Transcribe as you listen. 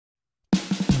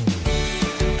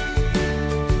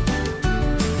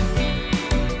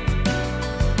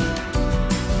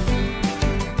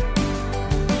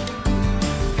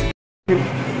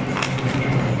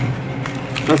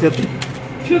hacia ti.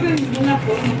 Yo de ninguna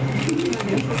forma.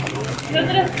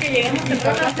 Nosotros que llegamos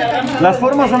temprano. Las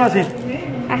formas son así.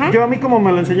 Ajá. Yo a mí como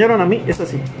me lo enseñaron a mí, es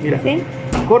así. Mira, ¿Sí?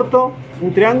 corto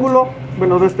un triángulo.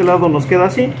 Bueno, de este lado nos queda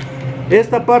así.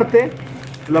 Esta parte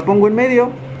la pongo en medio.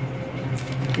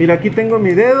 Mira, aquí tengo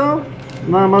mi dedo.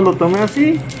 Nada más lo tomé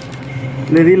así.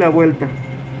 Le di la vuelta.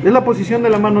 Es la posición de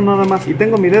la mano nada más. Y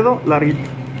tengo mi dedo larguito.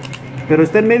 Pero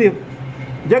está en medio.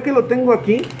 Ya que lo tengo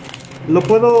aquí, lo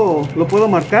puedo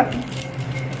marcar.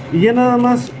 Y ya nada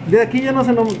más, de aquí ya no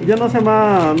se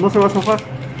va a zafar.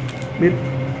 Miren,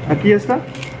 aquí ya está.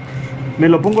 Me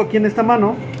lo pongo aquí en esta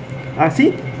mano,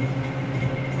 así,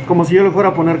 como si yo le fuera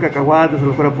a poner cacahuates o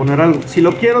le fuera a poner algo. Si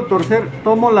lo quiero torcer,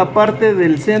 tomo la parte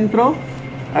del centro,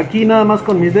 aquí nada más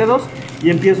con mis dedos, y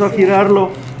empiezo a girarlo.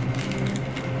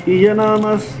 Y ya nada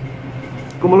más,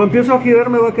 como lo empiezo a girar,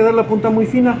 me va a quedar la punta muy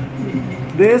fina.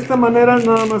 De esta manera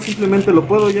nada más simplemente los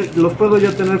puedo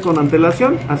ya tener con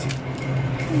antelación, así.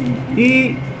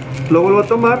 Y lo vuelvo a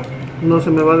tomar, no se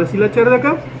me va a deshilachar de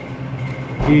acá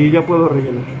y ya puedo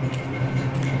rellenar.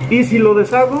 Y si lo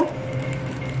deshago,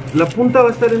 la punta va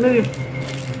a estar en medio.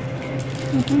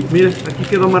 Miren, aquí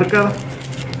quedó marcada,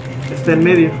 está en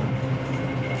medio.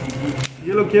 Si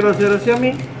yo lo quiero hacer hacia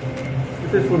mí,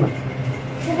 esta es una.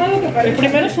 El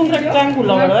primero es un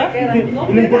rectángulo, ¿verdad? Sí,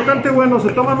 lo importante, bueno,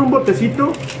 se toman un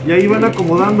botecito y ahí van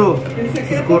acomodando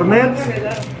sus cornets.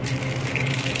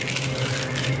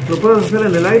 Lo puedes hacer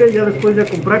en el aire, ya después ya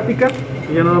con práctica,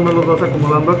 y ya nada más los vas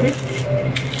acomodando aquí.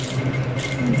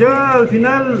 Ya al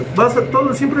final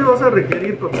siempre vas a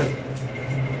requerir papel.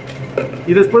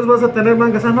 Y después vas a tener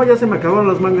mangas. Ah, no, ya se me acabaron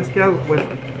las mangas, ¿qué hago? Bueno,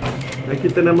 aquí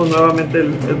tenemos nuevamente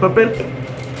el papel.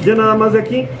 Ya nada más de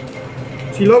aquí.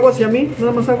 Si lo hago hacia mí,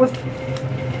 nada más hago esto.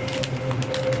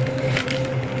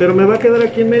 Pero me va a quedar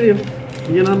aquí en medio.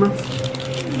 Y ya nada más.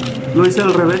 Lo hice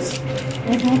al revés.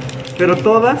 Pero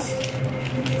todas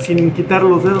sin quitar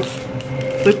los dedos.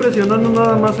 Estoy presionando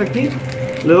nada más aquí.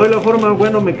 Le doy la forma,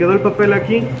 bueno, me quedó el papel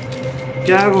aquí.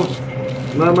 ¿Qué hago?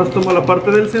 Nada más tomo la parte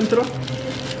del centro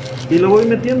y lo voy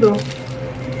metiendo.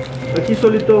 Aquí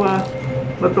solito va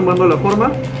tomando la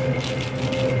forma.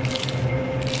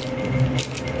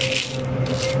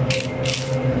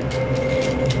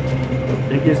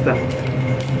 Y aquí está.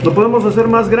 Lo podemos hacer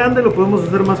más grande, lo podemos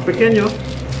hacer más pequeño,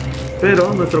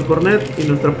 pero nuestro cornet y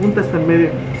nuestra punta está en medio.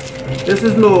 Eso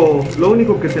es lo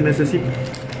único que se necesita.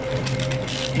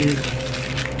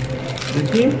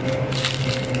 Aquí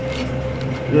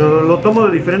lo tomo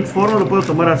de diferentes formas, lo puedo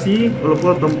tomar así o lo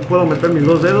puedo meter mis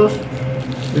dos dedos.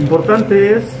 Lo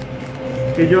importante es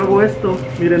que yo hago esto,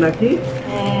 miren aquí.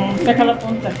 Saca la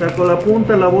punta. Saco la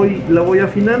punta, la voy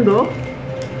afinando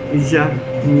y ya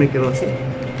me quedo así.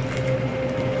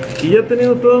 Y ya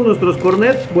teniendo todos nuestros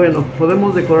cornets, bueno,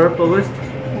 podemos decorar todo esto.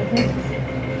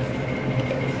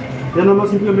 Ya nada más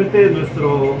simplemente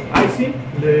nuestro icing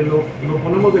lo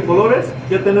ponemos de colores.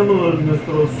 Ya tenemos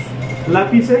nuestros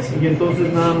lápices y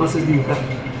entonces nada más es dibujar.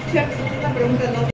 Una pregunta, ¿no?